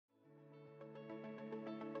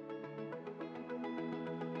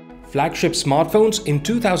Flagship smartphones in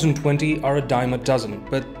 2020 are a dime a dozen,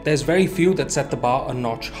 but there's very few that set the bar a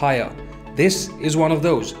notch higher. This is one of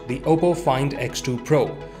those, the OPPO Find X2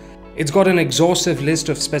 Pro. It's got an exhaustive list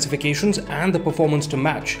of specifications and the performance to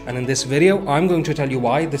match, and in this video I'm going to tell you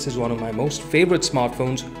why this is one of my most favorite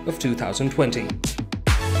smartphones of 2020.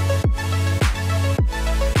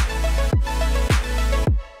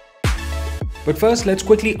 But first, let's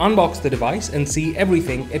quickly unbox the device and see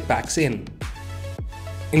everything it packs in.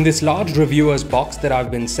 In this large reviewer's box that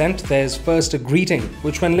I've been sent, there's first a greeting,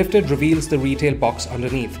 which when lifted reveals the retail box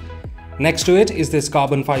underneath. Next to it is this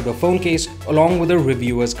carbon fiber phone case along with a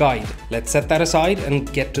reviewer's guide. Let's set that aside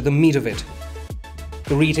and get to the meat of it.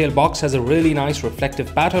 The retail box has a really nice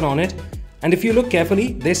reflective pattern on it, and if you look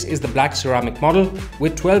carefully, this is the black ceramic model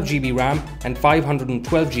with 12 GB RAM and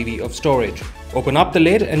 512 GB of storage. Open up the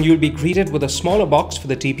lid and you'll be greeted with a smaller box for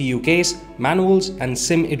the TPU case, manuals and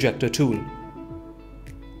SIM ejector tool.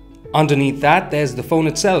 Underneath that, there's the phone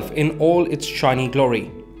itself in all its shiny glory.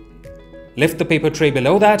 Lift the paper tray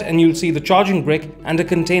below that and you'll see the charging brick and a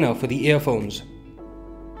container for the earphones.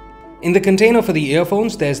 In the container for the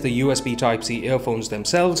earphones, there's the USB Type-C earphones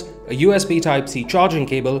themselves, a USB Type-C charging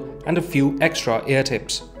cable and a few extra ear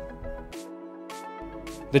tips.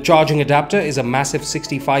 The charging adapter is a massive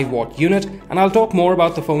 65-watt unit, and I'll talk more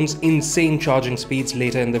about the phone's insane charging speeds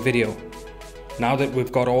later in the video. Now that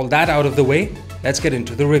we've got all that out of the way, let's get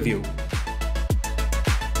into the review.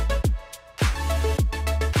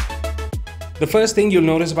 The first thing you'll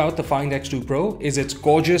notice about the Find X2 Pro is its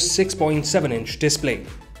gorgeous 6.7-inch display.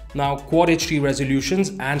 Now, Quad HD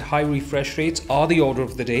resolutions and high refresh rates are the order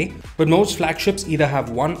of the day, but most flagships either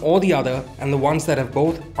have one or the other, and the ones that have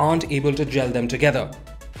both aren't able to gel them together.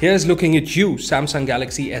 Here's looking at you, Samsung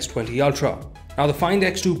Galaxy S20 Ultra. Now, the Find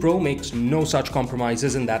X2 Pro makes no such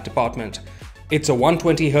compromises in that department. It's a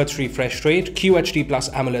 120Hz refresh rate, QHD Plus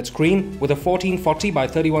AMOLED screen with a 1440 by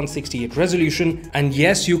 3168 resolution, and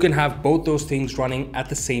yes, you can have both those things running at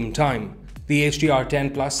the same time. The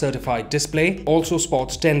HDR10 Plus certified display also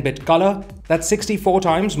sports 10-bit color. That's 64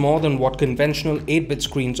 times more than what conventional 8-bit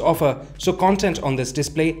screens offer, so content on this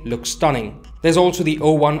display looks stunning. There's also the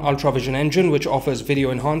O1 Ultra Vision engine, which offers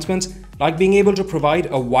video enhancements like being able to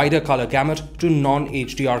provide a wider color gamut to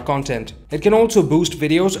non-HDR content. It can also boost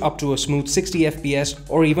videos up to a smooth 60 FPS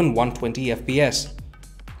or even 120 FPS.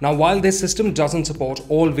 Now, while this system doesn't support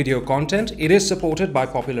all video content, it is supported by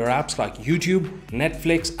popular apps like YouTube,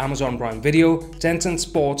 Netflix, Amazon Prime Video, Tencent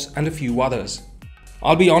Sports, and a few others.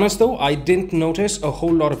 I'll be honest though, I didn't notice a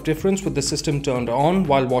whole lot of difference with the system turned on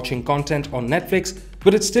while watching content on Netflix,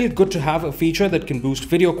 but it's still good to have a feature that can boost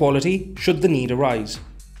video quality should the need arise.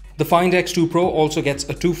 The Find X2 Pro also gets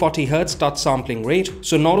a 240Hz touch sampling rate,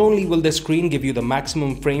 so not only will this screen give you the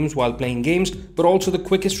maximum frames while playing games, but also the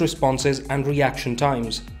quickest responses and reaction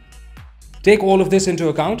times. Take all of this into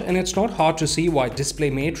account and it's not hard to see why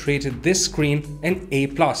DisplayMate rated this screen an A+,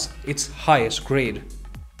 its highest grade.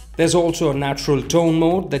 There's also a natural tone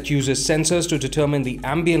mode that uses sensors to determine the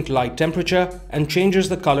ambient light temperature and changes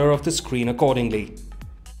the color of the screen accordingly.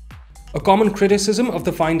 A common criticism of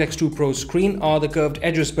the Find X2 Pro screen are the curved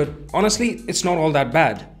edges, but honestly, it's not all that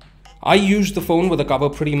bad. I used the phone with a cover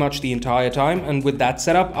pretty much the entire time, and with that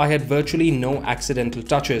setup, I had virtually no accidental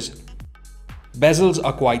touches. Bezels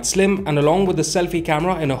are quite slim, and along with the selfie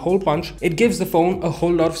camera in a hole punch, it gives the phone a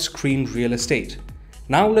whole lot of screen real estate.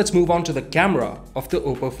 Now let's move on to the camera of the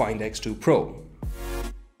OPPO Find X2 Pro.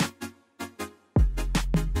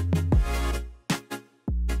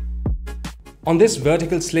 On this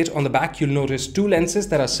vertical slit on the back, you'll notice two lenses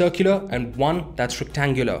that are circular and one that's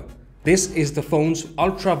rectangular. This is the phone's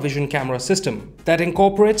Ultra Vision camera system that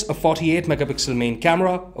incorporates a 48 megapixel main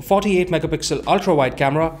camera, a 48 megapixel ultra-wide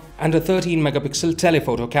camera, and a 13 megapixel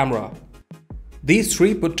telephoto camera. These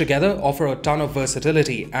three put together offer a ton of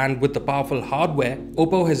versatility, and with the powerful hardware,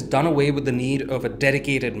 OPPO has done away with the need of a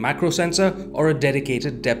dedicated macro sensor or a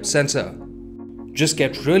dedicated depth sensor. Just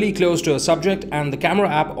get really close to a subject and the camera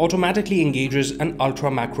app automatically engages an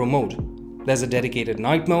ultra macro mode. There's a dedicated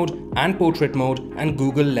night mode and portrait mode and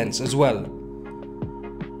Google Lens as well.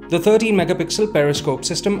 The 13 megapixel periscope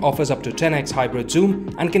system offers up to 10x hybrid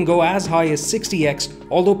zoom and can go as high as 60x,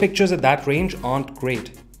 although pictures at that range aren't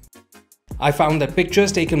great. I found that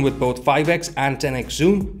pictures taken with both 5x and 10x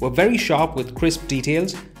zoom were very sharp with crisp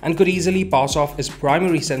details and could easily pass off as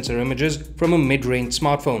primary sensor images from a mid-range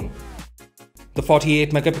smartphone. The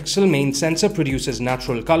 48 megapixel main sensor produces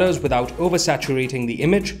natural colors without oversaturating the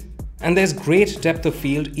image, and there's great depth of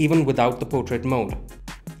field even without the portrait mode.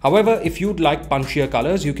 However, if you'd like punchier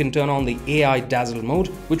colors, you can turn on the AI Dazzle mode,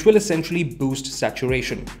 which will essentially boost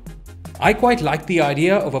saturation. I quite like the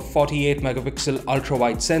idea of a 48 megapixel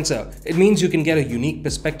ultra-wide sensor. It means you can get a unique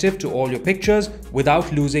perspective to all your pictures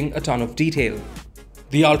without losing a ton of detail.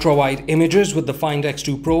 The ultra-wide images with the Find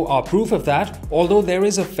X2 Pro are proof of that, although there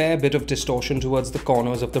is a fair bit of distortion towards the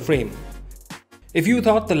corners of the frame. If you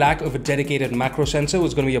thought the lack of a dedicated macro sensor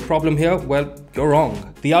was going to be a problem here, well, you're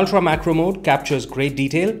wrong. The ultra macro mode captures great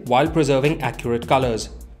detail while preserving accurate colors.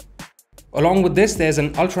 Along with this, there's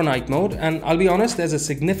an ultra night mode, and I'll be honest, there's a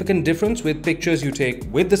significant difference with pictures you take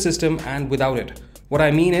with the system and without it. What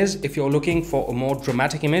I mean is, if you're looking for a more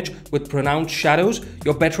dramatic image with pronounced shadows,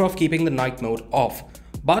 you're better off keeping the night mode off.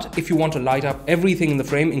 But if you want to light up everything in the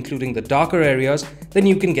frame, including the darker areas, then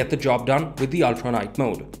you can get the job done with the ultra night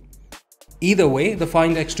mode. Either way, the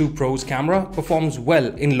Find X2 Pro's camera performs well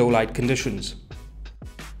in low light conditions.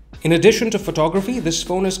 In addition to photography, this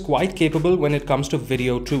phone is quite capable when it comes to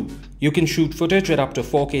video too. You can shoot footage at up to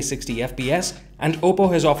 4K 60 FPS, and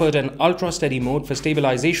OPPO has offered an ultra steady mode for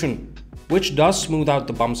stabilization, which does smooth out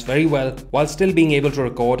the bumps very well while still being able to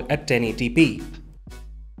record at 1080p.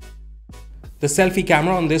 The selfie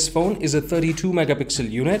camera on this phone is a 32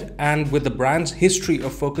 megapixel unit, and with the brand's history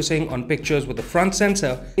of focusing on pictures with the front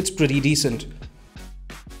sensor, it's pretty decent.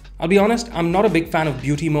 I'll be honest, I'm not a big fan of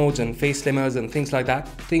beauty modes and face slimmers and things like that,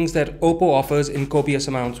 things that OPPO offers in copious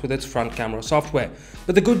amounts with its front camera software.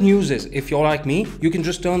 But the good news is, if you're like me, you can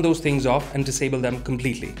just turn those things off and disable them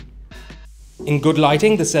completely. In good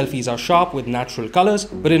lighting, the selfies are sharp with natural colors,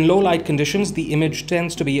 but in low light conditions, the image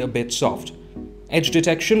tends to be a bit soft. Edge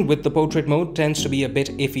detection with the portrait mode tends to be a bit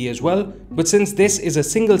iffy as well, but since this is a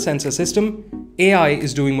single sensor system, AI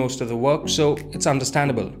is doing most of the work, so it's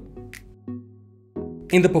understandable.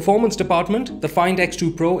 In the performance department, the Find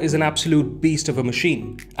X2 Pro is an absolute beast of a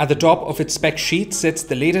machine. At the top of its spec sheet sits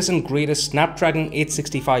the latest and greatest Snapdragon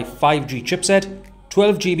 865 5G chipset,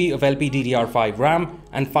 12GB of LPDDR5 RAM,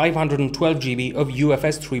 and 512GB of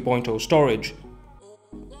UFS 3.0 storage.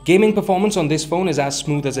 Gaming performance on this phone is as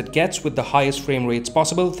smooth as it gets, with the highest frame rates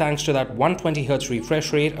possible thanks to that 120Hz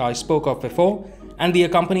refresh rate I spoke of before and the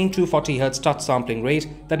accompanying 240Hz touch sampling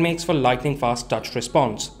rate that makes for lightning fast touch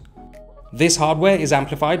response. This hardware is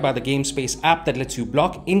amplified by the GameSpace app that lets you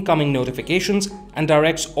block incoming notifications and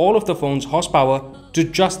directs all of the phone's horsepower to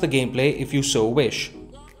just the gameplay if you so wish.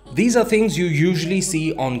 These are things you usually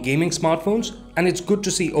see on gaming smartphones, and it's good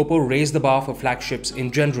to see OPPO raise the bar for flagships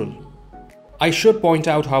in general. I should point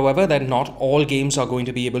out, however, that not all games are going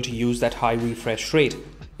to be able to use that high refresh rate.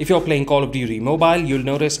 If you're playing Call of Duty Mobile, you'll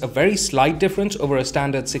notice a very slight difference over a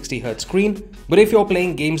standard 60Hz screen, but if you're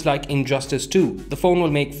playing games like Injustice 2, the phone will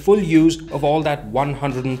make full use of all that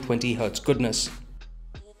 120Hz goodness.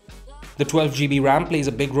 The 12GB RAM plays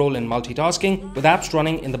a big role in multitasking, with apps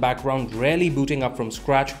running in the background rarely booting up from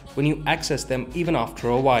scratch when you access them even after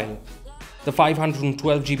a while. The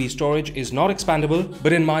 512GB storage is not expandable,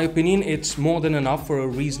 but in my opinion, it's more than enough for a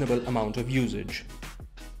reasonable amount of usage.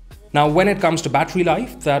 Now, when it comes to battery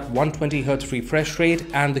life, that 120Hz refresh rate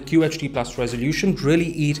and the QHD Plus resolution really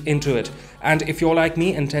eat into it. And if you're like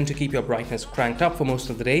me and tend to keep your brightness cranked up for most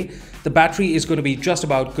of the day, the battery is going to be just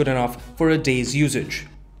about good enough for a day's usage.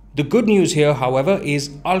 The good news here, however,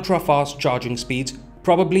 is ultra-fast charging speeds,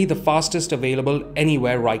 probably the fastest available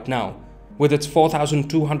anywhere right now. With its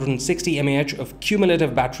 4260 mAh of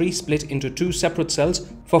cumulative battery split into two separate cells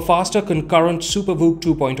for faster concurrent SuperVOOC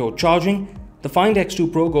 2.0 charging, the Find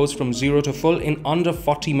X2 Pro goes from 0 to full in under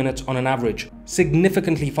 40 minutes on an average,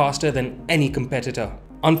 significantly faster than any competitor.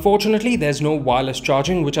 Unfortunately, there's no wireless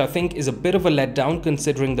charging, which I think is a bit of a letdown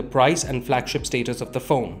considering the price and flagship status of the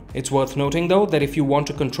phone. It's worth noting though that if you want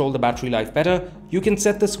to control the battery life better, you can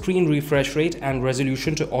set the screen refresh rate and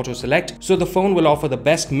resolution to auto-select, so the phone will offer the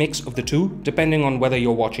best mix of the two depending on whether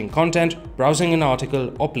you're watching content, browsing an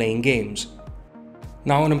article, or playing games.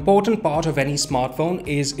 Now, an important part of any smartphone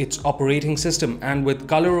is its operating system, and with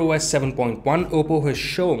ColorOS 7.1, OPPO has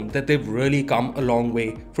shown that they've really come a long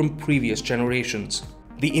way from previous generations.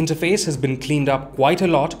 The interface has been cleaned up quite a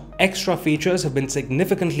lot, extra features have been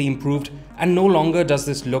significantly improved, and no longer does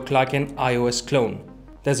this look like an iOS clone.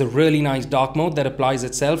 There's a really nice dark mode that applies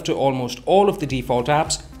itself to almost all of the default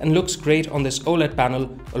apps and looks great on this OLED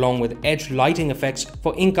panel, along with edge lighting effects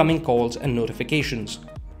for incoming calls and notifications.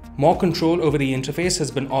 More control over the interface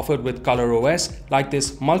has been offered with ColorOS, like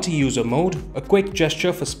this multi-user mode, a quick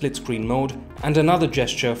gesture for split-screen mode, and another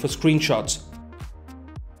gesture for screenshots.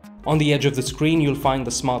 On the edge of the screen, you'll find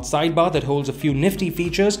the smart sidebar that holds a few nifty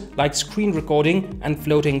features like screen recording and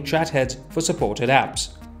floating chat heads for supported apps.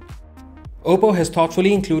 OPPO has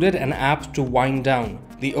thoughtfully included an app to wind down.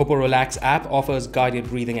 The OPPO Relax app offers guided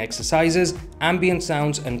breathing exercises, ambient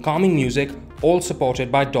sounds, and calming music, all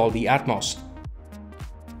supported by Dolby Atmos.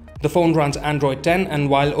 The phone runs Android 10, and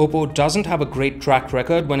while OPPO doesn't have a great track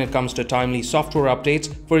record when it comes to timely software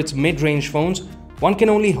updates for its mid-range phones, one can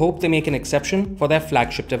only hope they make an exception for their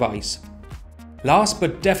flagship device. Last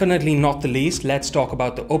but definitely not the least, let's talk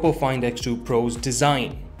about the OPPO Find X2 Pro's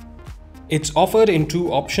design. It's offered in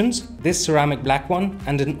two options, this ceramic black one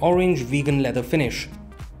and an orange vegan leather finish.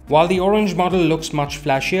 While the orange model looks much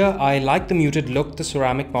flashier, I like the muted look the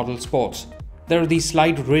ceramic model sports. There are these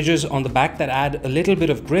slight ridges on the back that add a little bit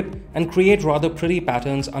of grip and create rather pretty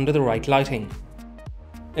patterns under the right lighting.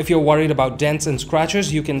 If you're worried about dents and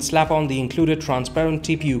scratches, you can slap on the included transparent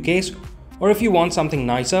TPU case, or if you want something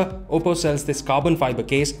nicer, OPPO sells this carbon fiber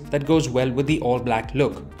case that goes well with the all-black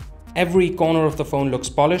look. Every corner of the phone looks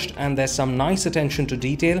polished, and there's some nice attention to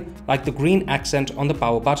detail like the green accent on the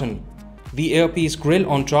power button. The earpiece grill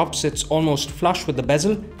on top sits almost flush with the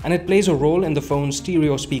bezel, and it plays a role in the phone's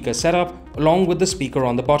stereo speaker setup along with the speaker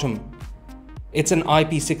on the bottom. It's an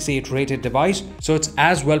IP68 rated device, so it's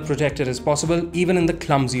as well protected as possible even in the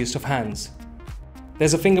clumsiest of hands.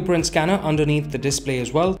 There's a fingerprint scanner underneath the display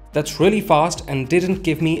as well that's really fast and didn't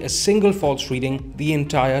give me a single false reading the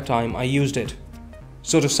entire time I used it.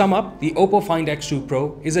 So to sum up, the OPPO Find X2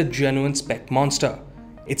 Pro is a genuine spec monster.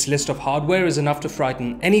 Its list of hardware is enough to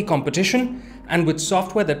frighten any competition, and with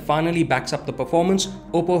software that finally backs up the performance,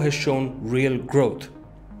 OPPO has shown real growth.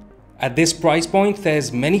 At this price point,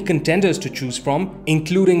 there's many contenders to choose from,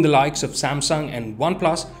 including the likes of Samsung and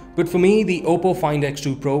OnePlus, but for me, the OPPO Find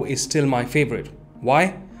X2 Pro is still my favorite.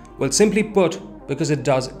 Why? Well, simply put, because it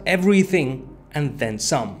does everything and then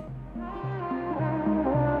some.